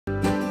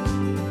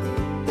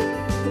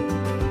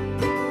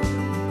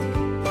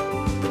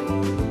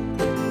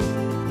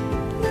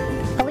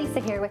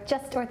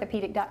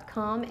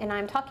justorthopedic.com, and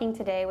I'm talking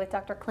today with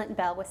Dr. Clinton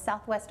Bell with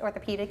Southwest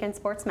Orthopedic and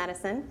Sports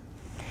Medicine.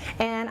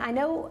 And I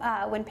know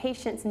when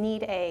patients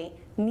need a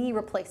knee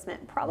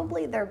replacement,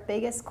 probably their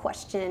biggest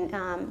question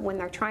when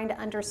they're trying to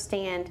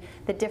understand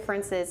the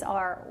differences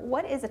are,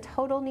 what is a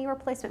total knee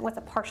replacement, what's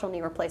a partial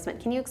knee replacement?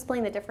 Can you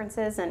explain the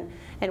differences and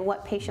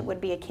what patient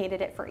would be a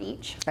candidate for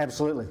each?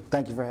 Absolutely.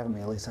 Thank you for having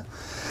me, Elisa.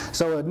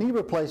 So a knee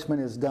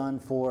replacement is done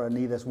for a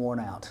knee that's worn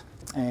out.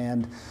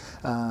 And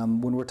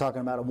when we're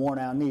talking about a worn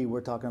out knee,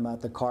 we're talking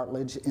about the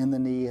cartilage in the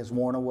knee has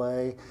worn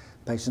away.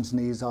 Patients'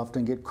 knees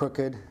often get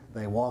crooked.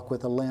 They walk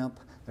with a limp.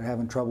 They're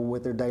having trouble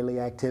with their daily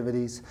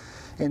activities.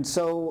 And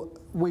so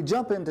we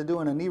jump into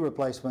doing a knee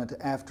replacement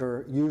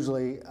after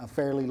usually a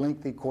fairly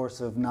lengthy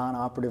course of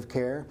non-operative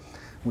care.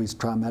 We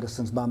try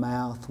medicines by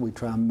mouth. We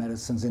try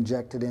medicines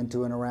injected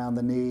into and around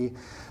the knee.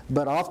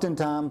 But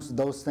oftentimes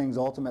those things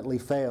ultimately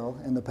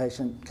fail, and the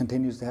patient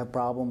continues to have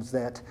problems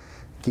that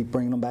keep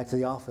bringing them back to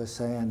the office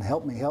saying,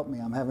 help me,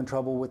 I'm having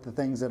trouble with the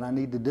things that I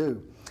need to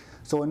do.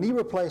 So a knee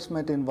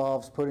replacement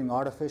involves putting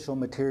artificial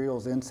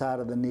materials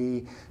inside of the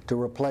knee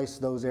to replace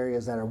those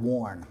areas that are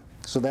worn.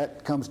 So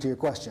that comes to your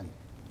question.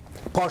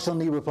 Partial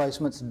knee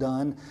replacement's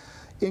done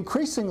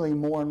increasingly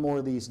more and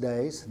more these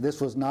days. This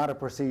was not a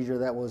procedure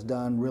that was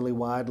done really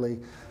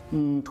widely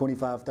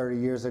 25, 30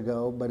 years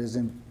ago, but is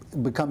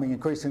becoming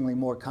increasingly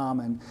more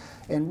common.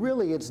 And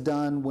really it's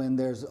done when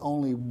there's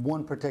only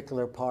one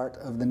particular part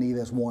of the knee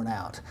that's worn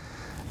out.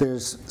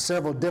 There's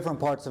several different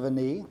parts of a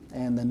knee,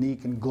 and the knee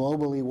can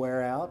globally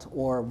wear out,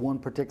 or one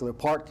particular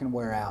part can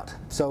wear out.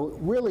 So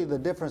really the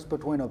difference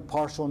between a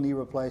partial knee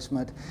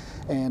replacement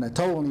and a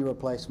total knee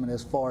replacement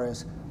as far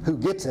as who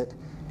gets it,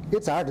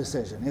 it's our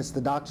decision. It's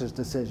the doctor's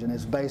decision.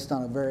 It's based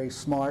on a very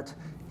smart,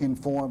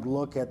 informed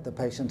look at the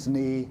patient's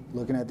knee,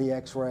 looking at the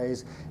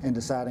x-rays, and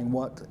deciding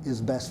what is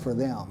best for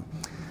them.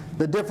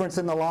 The difference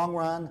in the long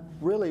run,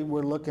 really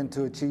we're looking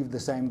to achieve the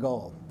same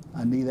goal.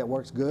 A knee that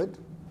works good,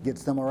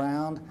 gets them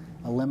around,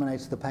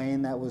 eliminates the pain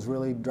that was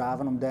really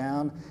driving them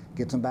down,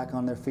 gets them back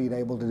on their feet,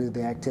 able to do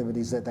the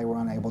activities that they were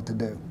unable to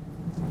do.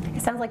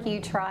 It sounds like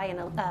you try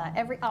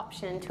every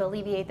option to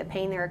alleviate the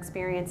pain they're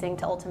experiencing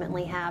to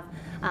ultimately have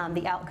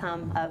the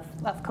outcome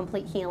of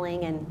complete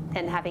healing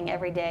and having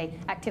everyday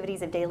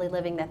activities of daily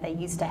living that they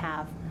used to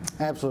have.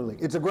 Absolutely.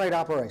 It's a great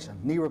operation.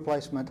 Knee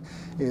replacement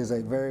is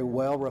a very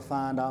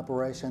well-refined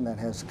operation that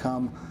has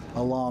come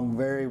along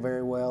very,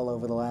 very well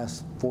over the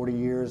last 40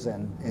 years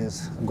and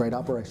is a great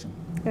operation.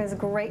 It was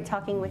great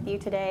talking with you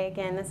today.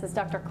 Again, this is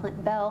Dr.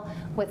 Clinton Bell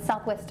with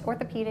Southwest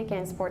Orthopedic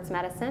and Sports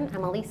Medicine.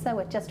 I'm Elisa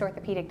with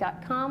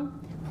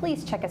justorthopedic.com.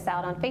 Please check us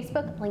out on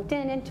Facebook,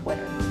 LinkedIn, and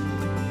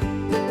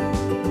Twitter.